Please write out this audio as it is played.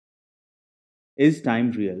Is time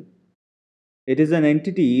real? It is an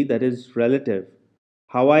entity that is relative.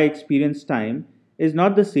 How I experience time is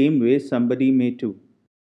not the same way somebody may too.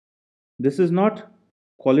 This is not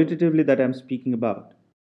qualitatively that I'm speaking about.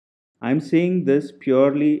 I'm saying this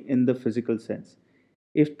purely in the physical sense.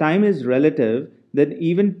 If time is relative, then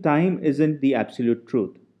even time isn't the absolute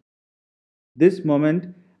truth. This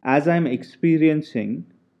moment, as I'm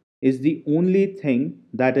experiencing, is the only thing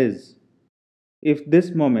that is. If this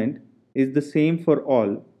moment is the same for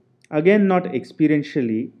all, again, not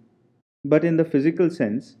experientially, but in the physical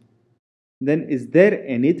sense, then is there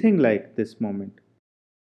anything like this moment?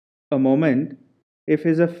 A moment, if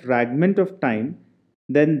is a fragment of time,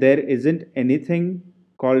 then there isn't anything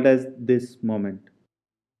called as this moment.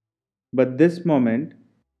 But this moment,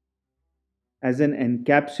 as an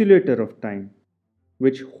encapsulator of time,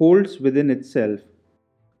 which holds within itself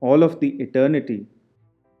all of the eternity,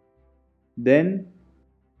 then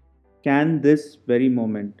can this very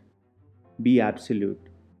moment be absolute?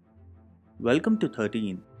 Welcome to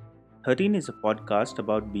 13. 13 is a podcast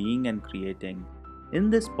about being and creating. In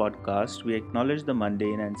this podcast, we acknowledge the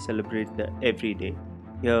mundane and celebrate the everyday.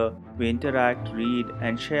 Here, we interact, read,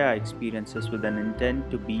 and share our experiences with an intent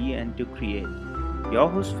to be and to create. Your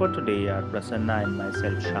hosts for today are Prasanna and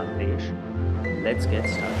myself, Shantesh. Let's get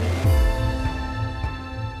started.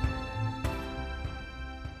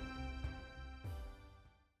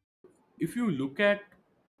 If you look at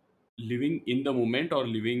living in the moment or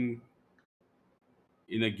living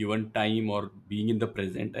in a given time or being in the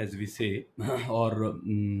present, as we say, or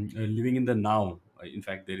living in the now. In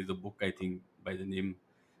fact, there is a book, I think, by the name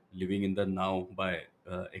Living in the Now by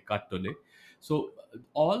Eckhart Tolle. So,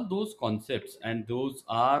 all those concepts and those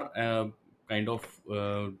are kind of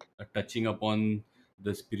touching upon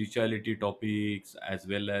the spirituality topics as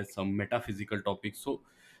well as some metaphysical topics. So,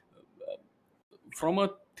 from a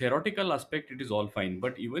theoretical aspect it is all fine,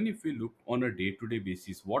 but even if we look on a day to day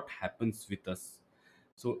basis, what happens with us?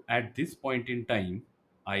 So at this point in time,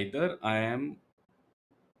 either I am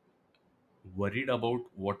worried about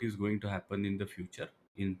what is going to happen in the future,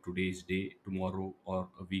 in today's day, tomorrow, or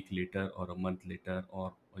a week later, or a month later,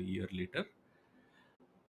 or a year later,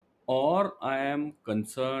 or I am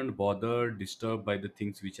concerned, bothered, disturbed by the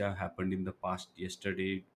things which have happened in the past,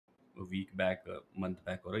 yesterday, a week back, a month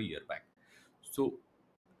back, or a year back. So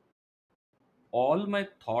all my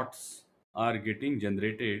thoughts are getting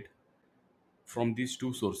generated from these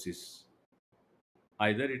two sources.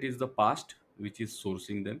 Either it is the past which is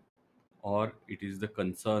sourcing them, or it is the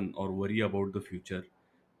concern or worry about the future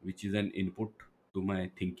which is an input to my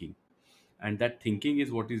thinking. And that thinking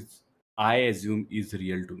is what is, I assume, is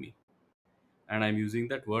real to me. And I'm using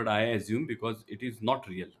that word I assume because it is not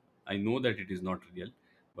real. I know that it is not real,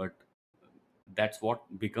 but that's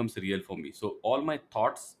what becomes real for me. So all my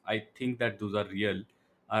thoughts, I think that those are real,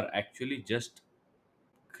 are actually just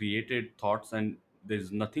created thoughts, and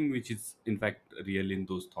there's nothing which is in fact real in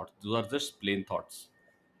those thoughts. Those are just plain thoughts.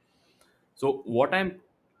 So what I'm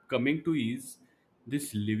coming to is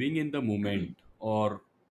this living in the moment, or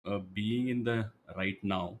being in the right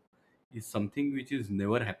now, is something which is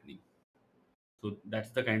never happening. So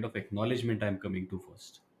that's the kind of acknowledgement I'm coming to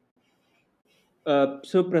first.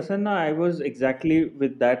 So, Prasanna, I was exactly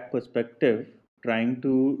with that perspective trying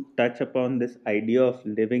to touch upon this idea of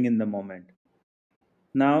living in the moment.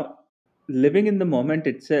 Now, living in the moment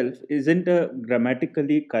itself isn't a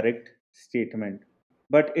grammatically correct statement,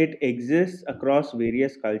 but it exists across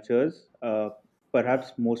various cultures,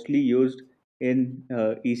 perhaps mostly used in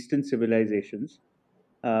Eastern civilizations,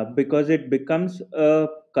 because it becomes a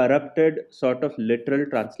corrupted sort of literal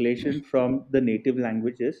translation from the native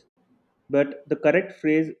languages. But the correct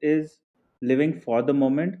phrase is living for the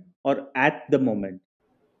moment or at the moment.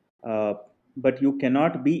 Uh, but you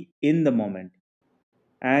cannot be in the moment,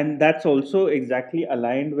 and that's also exactly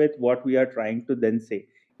aligned with what we are trying to then say.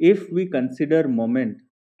 If we consider moment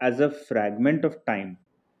as a fragment of time,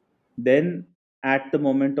 then at the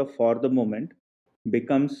moment or for the moment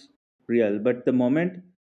becomes real. But the moment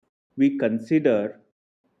we consider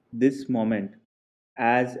this moment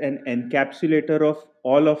as an encapsulator of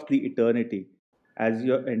all of the eternity, as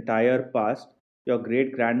your entire past, your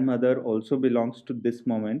great grandmother also belongs to this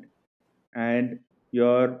moment, and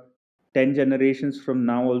your 10 generations from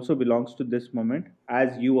now also belongs to this moment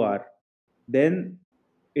as you are, then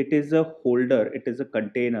it is a holder, it is a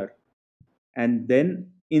container, and then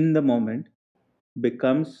in the moment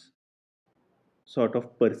becomes sort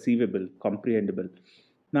of perceivable, comprehensible.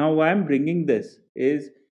 Now why I'm bringing this is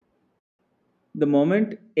the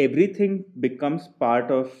moment everything becomes part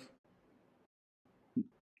of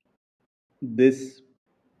this,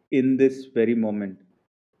 in this very moment,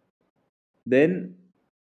 then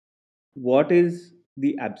what is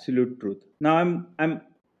the absolute truth? Now I'm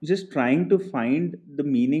just trying to find the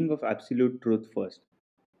meaning of absolute truth first.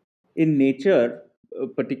 In nature,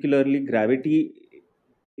 particularly gravity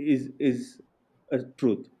is a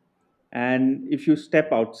truth, and if you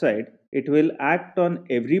step outside, it will act on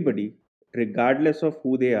everybody regardless of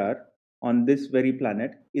who they are on this very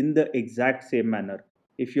planet in the exact same manner.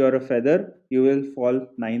 If you are a feather, you will fall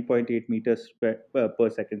 9.8 meters per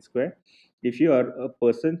second square. If you are a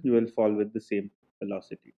person, you will fall with the same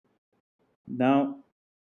velocity. Now,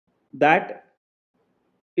 that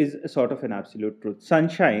is a sort of an absolute truth.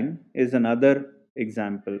 Sunshine is another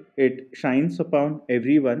example. It shines upon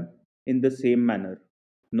everyone in the same manner,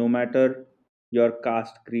 no matter your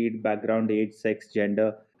caste, creed, background, age, sex,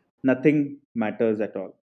 gender, nothing matters at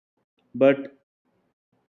all. But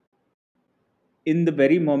in the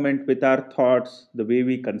very moment, with our thoughts, the way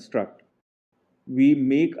we construct, we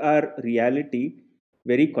make our reality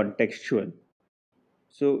very contextual.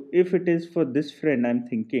 So if it is for this friend, I'm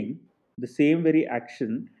thinking the same very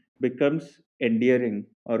action becomes endearing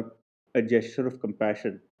or a gesture of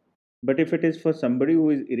compassion. But if it is for somebody who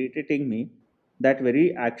is irritating me, that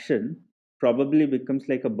very action probably becomes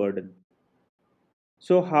like a burden.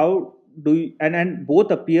 So how do you, and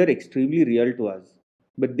both appear extremely real to us,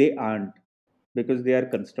 but they aren't because they are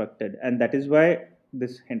constructed. And that is why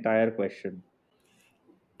this entire question.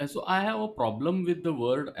 So I have a problem with the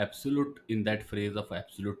word absolute in that phrase of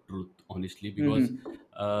absolute truth, honestly, because Hmm.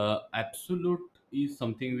 absolute is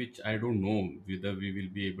something which I don't know whether we will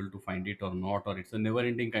be able to find it or not, or it's a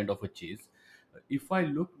never-ending kind of a chase. If I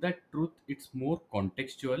look that truth, it's more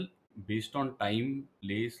contextual, based on time,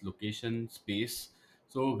 place, location, space.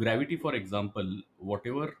 So gravity, for example,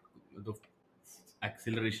 whatever the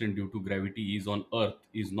acceleration due to gravity is on Earth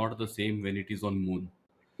is not the same when it is on Moon.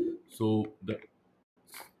 So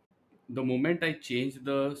the moment I change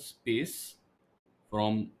the space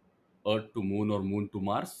from Earth to Moon or Moon to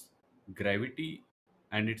Mars, gravity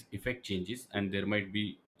and its effect changes, and there might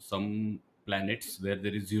be some planets where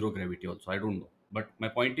there is zero gravity also. I don't know. But my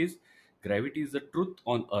point is, gravity is the truth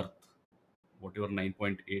on Earth. Whatever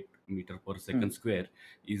 9.8 meter per second square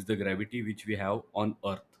is the gravity which we have on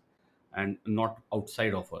Earth, and not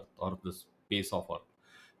outside of Earth or the space of Earth.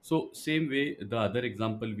 So same way, the other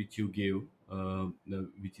example which you gave,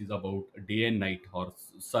 which is about day and night or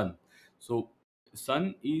sun. So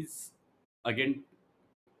sun is again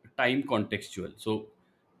time contextual. So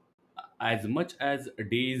as much as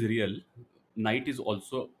day is real, night is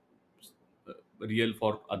also real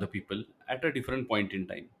for other people at a different point in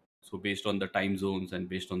time. So based on the time zones and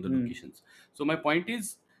based on the Hmm. locations. So my point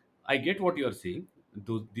is, I get what you are saying.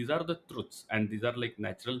 These are the truths, and these are like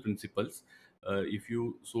natural principles. If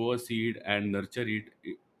you sow a seed and nurture it,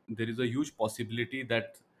 there is a huge possibility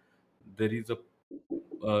that there is a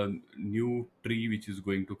new tree which is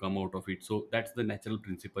going to come out of it. So that's the natural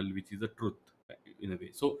principle, which is a truth in a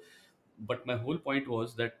way. So but my whole point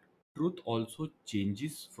was that truth also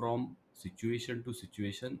changes from situation to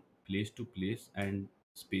situation, place to place, and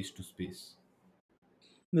space to space.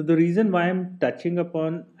 Now, the reason why I'm touching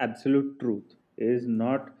upon absolute truth is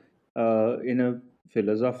not in a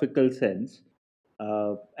philosophical sense,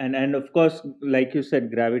 and of course, like you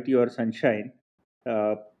said, gravity or sunshine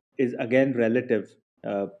uh, is again relative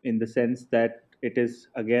in the sense that it is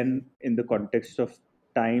again in the context of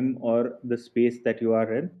time or the space that you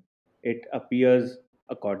are in. It appears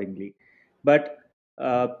accordingly, but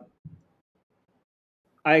uh,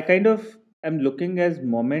 I kind of am looking as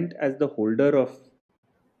moment as the holder of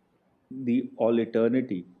the all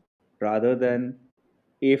eternity rather than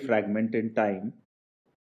a fragment in time,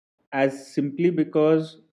 as simply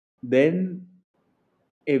because then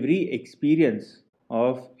every experience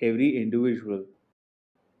of every individual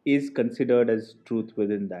is considered as truth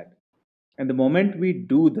within that. And the moment we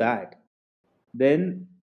do that, then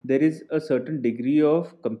there is a certain degree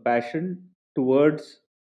of compassion towards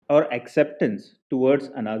or acceptance towards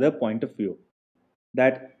another point of view,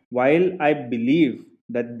 that while I believe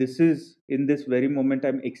that this is in this very moment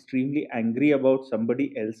I'm extremely angry about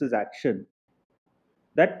somebody else's action,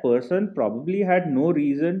 that person probably had no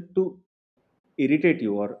reason to irritate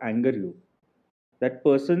you or anger you. That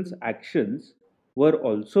person's actions were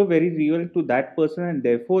also very real to that person, and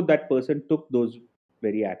therefore that person took those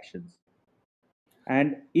very actions.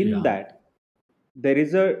 And in Yeah, that, there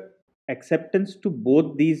is a acceptance to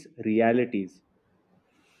both these realities.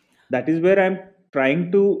 That is where I'm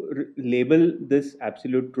trying to label this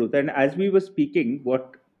absolute truth. And as we were speaking,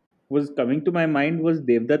 what was coming to my mind was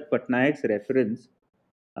Devdutt Patnaik's reference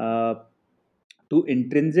uh, to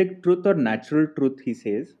intrinsic truth or natural truth, he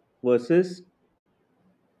says, versus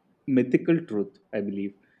mythical truth, I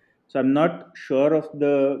believe. So I'm not sure of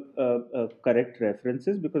the correct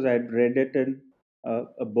references because I had read it in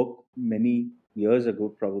a book many years ago,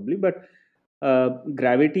 probably. But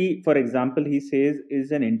gravity, for example, he says,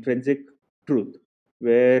 is an intrinsic truth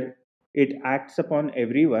where it acts upon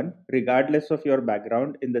everyone, regardless of your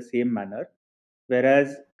background, in the same manner,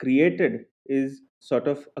 whereas created is sort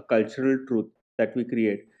of a cultural truth that we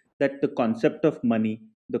create, that the concept of money,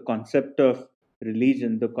 the concept of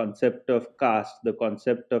religion, the concept of caste, the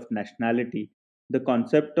concept of nationality, the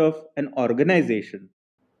concept of an organization,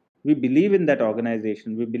 we believe in that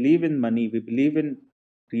organization, we believe in money, we believe in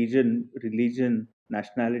region, religion,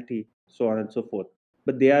 nationality, so on and so forth,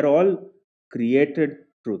 but they are all created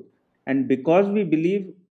truth. And because we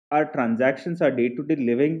believe our transactions, our day to day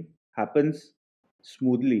living happens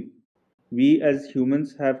smoothly, we as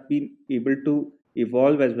humans have been able to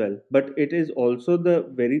evolve as well, but it is also the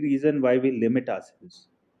very reason why we limit ourselves.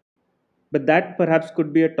 But that perhaps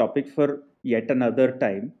could be a topic for yet another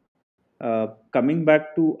time. Coming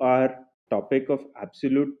back to our topic of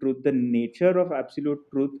absolute truth, the nature of absolute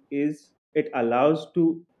truth is it allows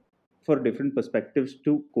to for different perspectives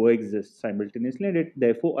to coexist simultaneously, and it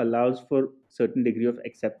therefore allows for certain degree of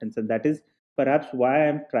acceptance. And that is perhaps why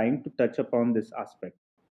I'm trying to touch upon this aspect,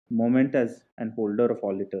 moment as an holder of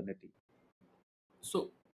all eternity.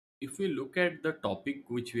 So, if we look at the topic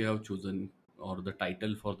which we have chosen, or the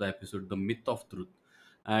title for the episode, The Myth of Truth,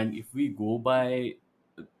 and if we go by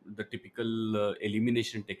the typical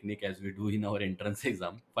elimination technique as we do in our entrance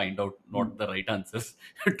exam, find out not Hmm. the right answers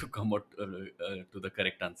to come out to the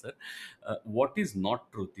correct answer. What is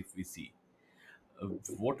not truth if we see?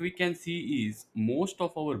 What we can see is most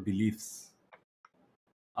of our beliefs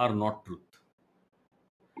are not truth,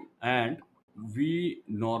 and we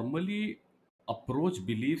normally approach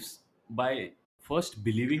beliefs by first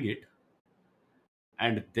believing it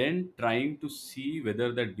and then trying to see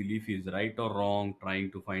whether that belief is right or wrong,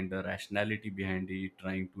 trying to find the rationality behind it,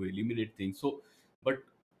 trying to eliminate things. So but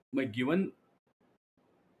my given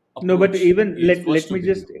No, but approach even is first let to me believe.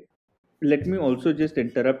 just let me also just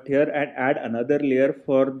interrupt here and add another layer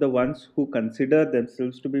for the ones who consider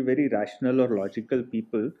themselves to be very rational or logical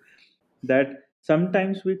people, that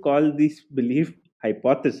sometimes we call this belief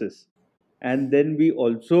hypothesis, and then we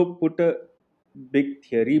also put a big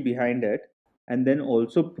theory behind it, and then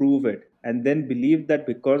also prove it, and then believe that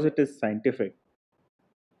because it is scientific,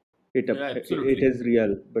 Yeah, it absolutely. is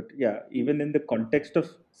real. But yeah, even in the context of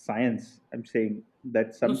science, I'm saying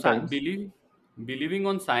that No, sometimes. believing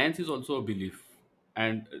on science is also a belief,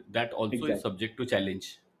 and that also is Exactly. subject to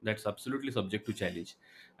challenge. That's absolutely subject to challenge,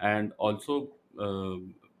 and also uh,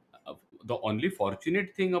 the only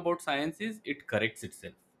fortunate thing about science is it corrects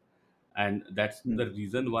itself, and that's Hmm. the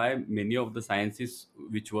reason why many of the sciences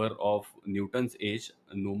which were of Newton's age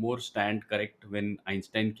no more stand correct when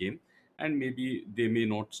Einstein came, and maybe they may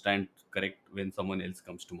not stand correct when someone else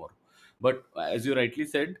comes tomorrow. But as you rightly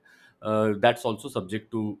said, that's also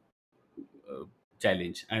subject to uh,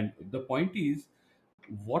 challenge. And the point is,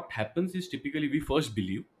 what happens is typically we first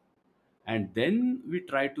believe, and then we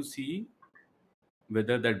try to see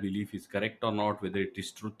whether that belief is correct or not, whether it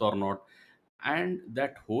is truth or not, and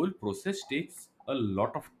that whole process takes a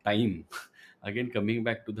lot of time. Again, coming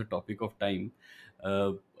back to the topic of time,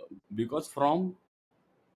 uh, because from,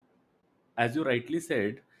 as you rightly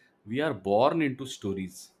said, we are born into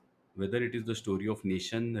stories, whether it is the story of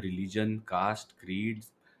nation, religion, caste,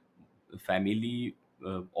 creeds, family,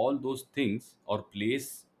 all those things, or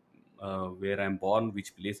place where I'm born,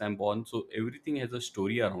 which place I'm born. So everything has a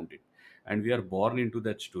story around it, and we are born into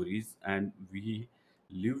that stories, and we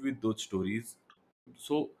live with those stories.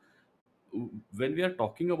 So when we are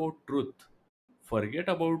talking about truth, forget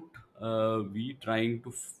about we trying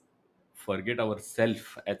to forget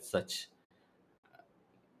ourself as such.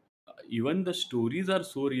 Even the stories are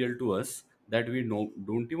so real to us that we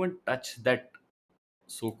don't even touch that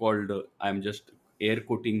so-called I'm just air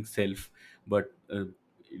quoting self, but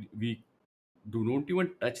we do not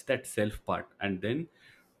even touch that self part, and then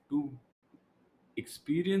to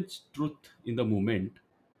experience truth in the moment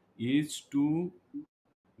is to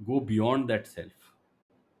go beyond that self,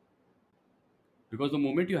 because the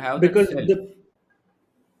moment you have that because self,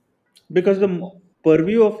 the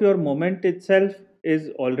purview of your moment itself is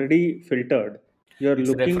already filtered. You're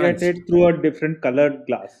it's looking at referenced it through a different colored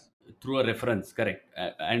glass. through a reference, correct.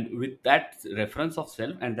 And with that reference of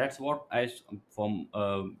self, and that's what from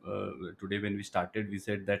today when we started, we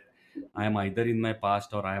said that I am either in my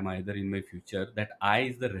past or I am either in my future. That I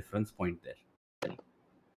is the reference point there.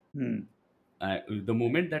 Hmm. The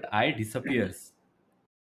moment that I disappears,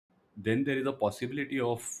 then there is a possibility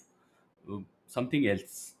of something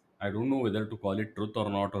else. I don't know whether to call it truth or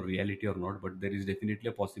not, or reality or not, but there is definitely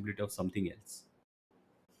a possibility of something else.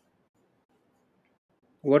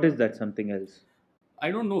 What is that something else?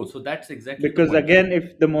 I don't know. So that's exactly the Because point. So again,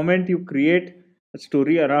 if the moment you create a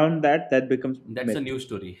story around that, that becomes that's a myth. new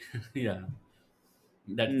story. Yeah,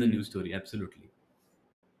 that's the new Hmm. story. Absolutely.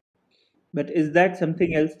 But is that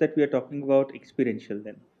something else that we are talking about experiential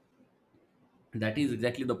then? That is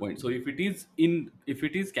exactly the point. So if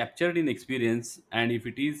it is captured in experience, and if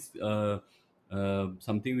it is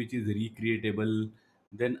something which is recreatable,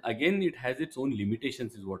 then again it has its own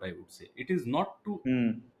limitations, is what I would say. It is not to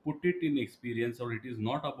Hmm. put it in experience, or it is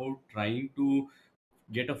not about trying to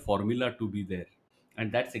get a formula to be there.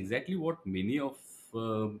 And that's exactly what many of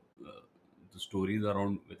the stories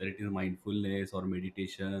around, whether it is mindfulness or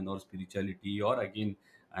meditation or spirituality, or again,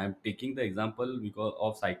 I am taking the example because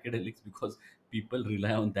of psychedelics, because people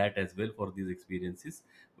rely on that as well for these experiences.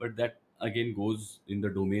 But that again goes in the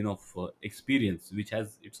domain of experience, which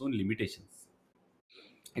has its own limitations.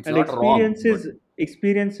 It's And not wrong, but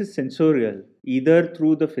experience is sensorial, either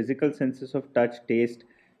through the physical senses of touch, taste,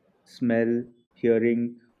 smell,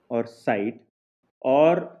 hearing, or sight,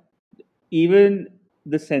 or even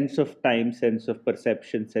the sense of time, sense of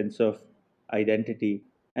perception, sense of identity.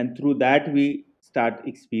 And through that, we start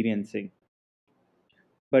experiencing.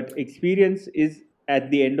 But experience is, at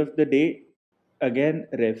the end of the day, again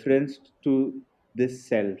referenced to this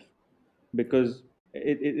self, because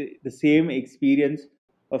the same experience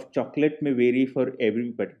of chocolate may vary for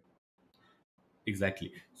everybody.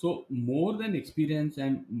 exactly. So more than experience,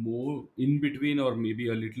 and more in between, or maybe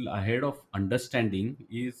a little ahead of understanding,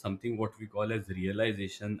 is something what we call as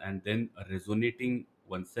realization, and then resonating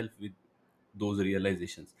oneself with those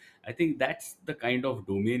realizations. I think that's the kind of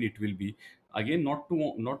domain it will be. Again, not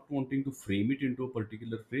wanting to frame it into a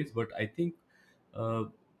particular phrase, but I think uh,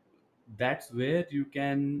 that's where you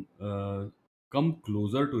can come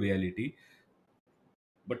closer to reality.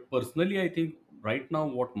 But personally, I think right now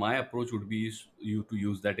what my approach would be is you to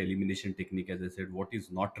use that elimination technique. As I said, what is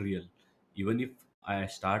not real, even if I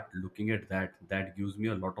start looking at that, that gives me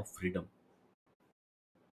a lot of freedom.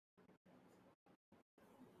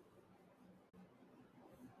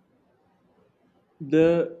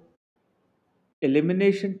 The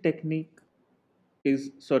elimination technique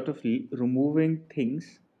is sort of removing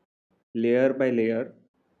things layer by layer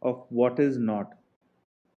of what is not.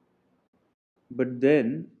 But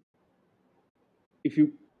then, if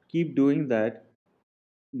you keep doing that,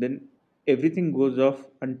 then everything goes off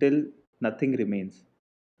until nothing remains.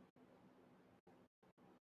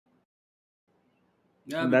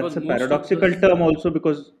 Yeah, And because that's a most of paradoxical us. term also,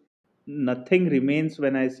 because nothing remains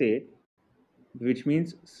when I say, which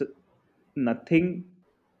means nothing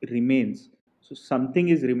remains. So something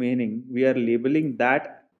is remaining. We are labeling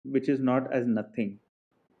that which is not as nothing.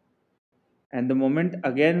 And the moment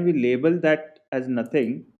again we label that as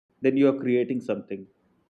nothing, then you are creating something.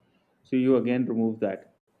 So you again remove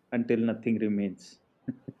that until nothing remains.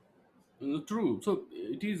 True. So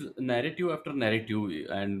it is narrative after narrative,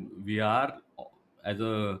 and we are, as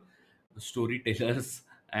a storytellers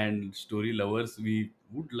and story lovers, we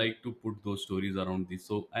would like to put those stories around this.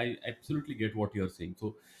 So I absolutely get what you are saying.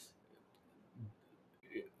 So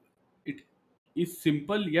it is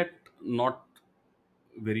simple yet not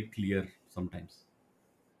very clear sometimes.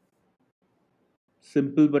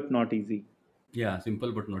 Simple but not easy. Yeah,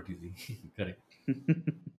 simple but not easy. Correct.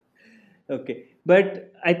 Okay.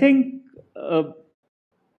 But I think,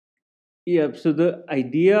 yeah, so the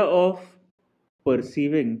idea of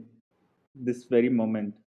perceiving this very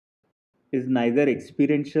moment is neither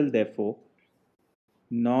experiential, therefore,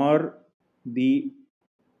 nor the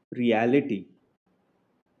reality,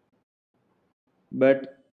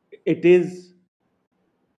 but it is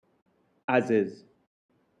as is.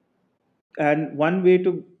 And one way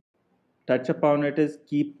to touch upon it is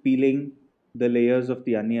keep peeling the layers of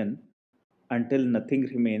the onion until nothing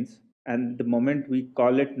remains. And the moment we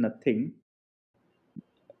call it nothing,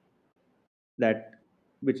 that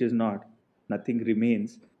which is not, nothing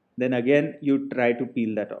remains, then again you try to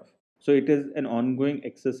peel that off. So it is an ongoing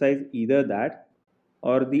exercise, either that,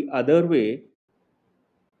 or the other way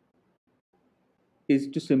is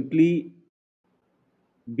to simply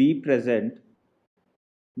be present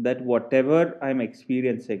that whatever I'm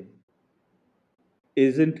experiencing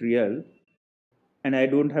isn't real, and I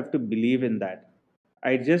don't have to believe in that.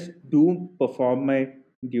 I just do perform my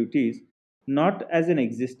duties, not as an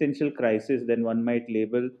existential crisis, then one might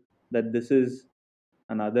label that this is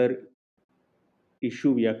another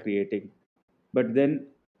issue we are creating. But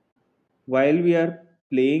then, while we are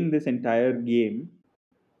playing this entire game,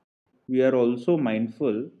 we are also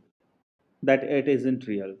mindful that it isn't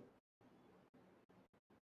real.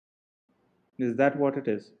 Is that what it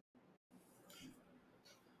is?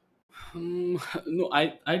 No,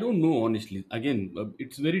 I don't know honestly. Again,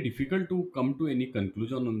 it's very difficult to come to any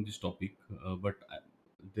conclusion on this topic. But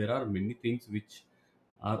there are many things which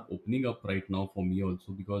are opening up right now for me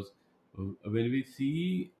also, because when we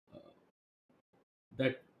see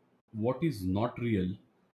that what is not real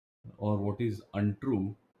or what is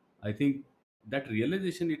untrue, I think that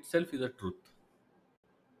realization itself is a truth.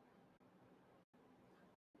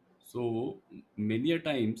 So many a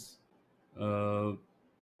times uh,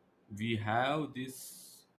 we have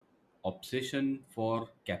this obsession for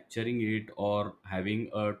capturing it or having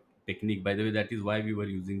a technique. By the way, that is why we were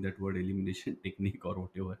using that word elimination technique or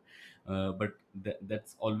whatever. But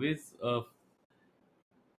that's always a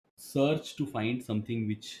search to find something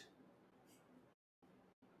which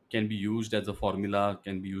can be used as a formula,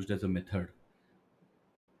 can be used as a method.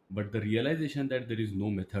 But the realization that there is no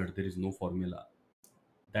method, there is no formula,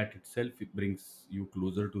 that itself it brings you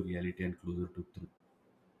closer to reality and closer to truth.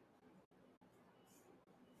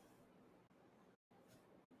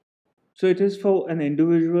 So it is for an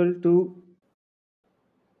individual to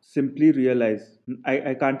simply realize.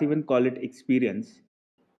 I can't even call it experience,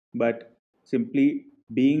 but simply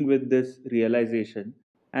being with this realization.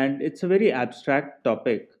 And it's a very abstract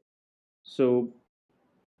topic. So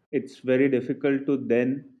it's very difficult to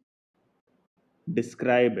then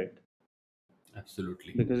describe it.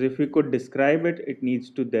 Absolutely. Because if we could describe it, it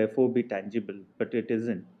needs to therefore be tangible, but it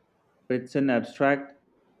isn't. It's an abstract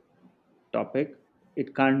topic.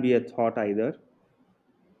 It can't be a thought either.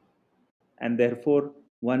 And therefore,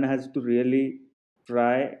 one has to really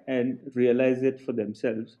try and realize it for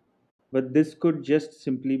themselves. But this could just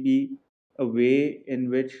simply be a way in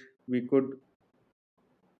which we could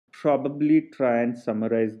probably try and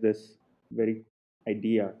summarize this very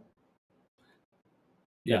idea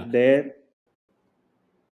Yeah. that there,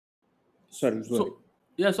 sorry, go ahead. So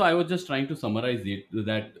yeah, so I was just trying to summarize it,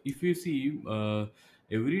 that if you see,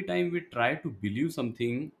 every time we try to believe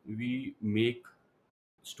something, we make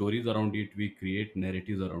stories around it, we create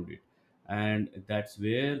narratives around it. And that's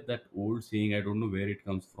where that old saying, I don't know where it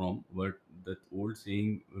comes from, but that old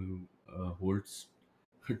saying holds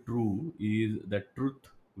true, is that truth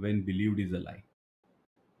when believed is a lie.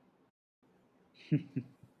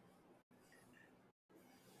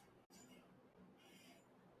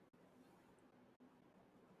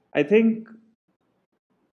 I think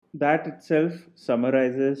that itself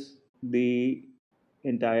summarizes the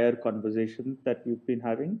entire conversation that we've been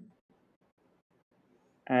having.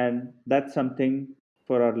 And that's something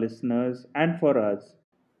for our listeners and for us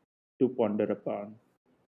to ponder upon.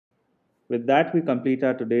 With that, we complete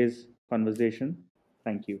our today's conversation.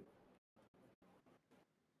 Thank you.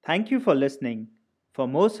 Thank you for listening. For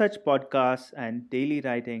more such podcasts and daily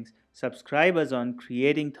writings, subscribe us on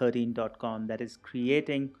creating13.com, that is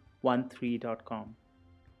creating13.com.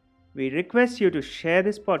 We request you to share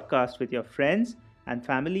this podcast with your friends and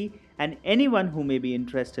family and anyone who may be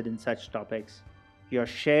interested in such topics. Your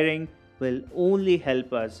sharing will only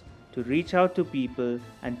help us to reach out to people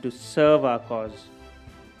and to serve our cause.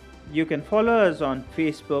 You can follow us on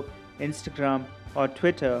Facebook, Instagram, or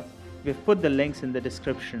Twitter. We've put the links in the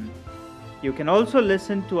description. You can also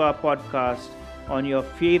listen to our podcast on your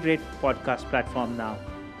favorite podcast platform now.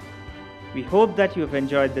 We hope that you've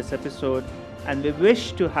enjoyed this episode and we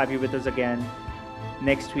wish to have you with us again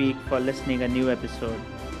next week for listening a new episode.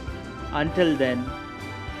 Until then,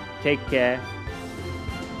 take care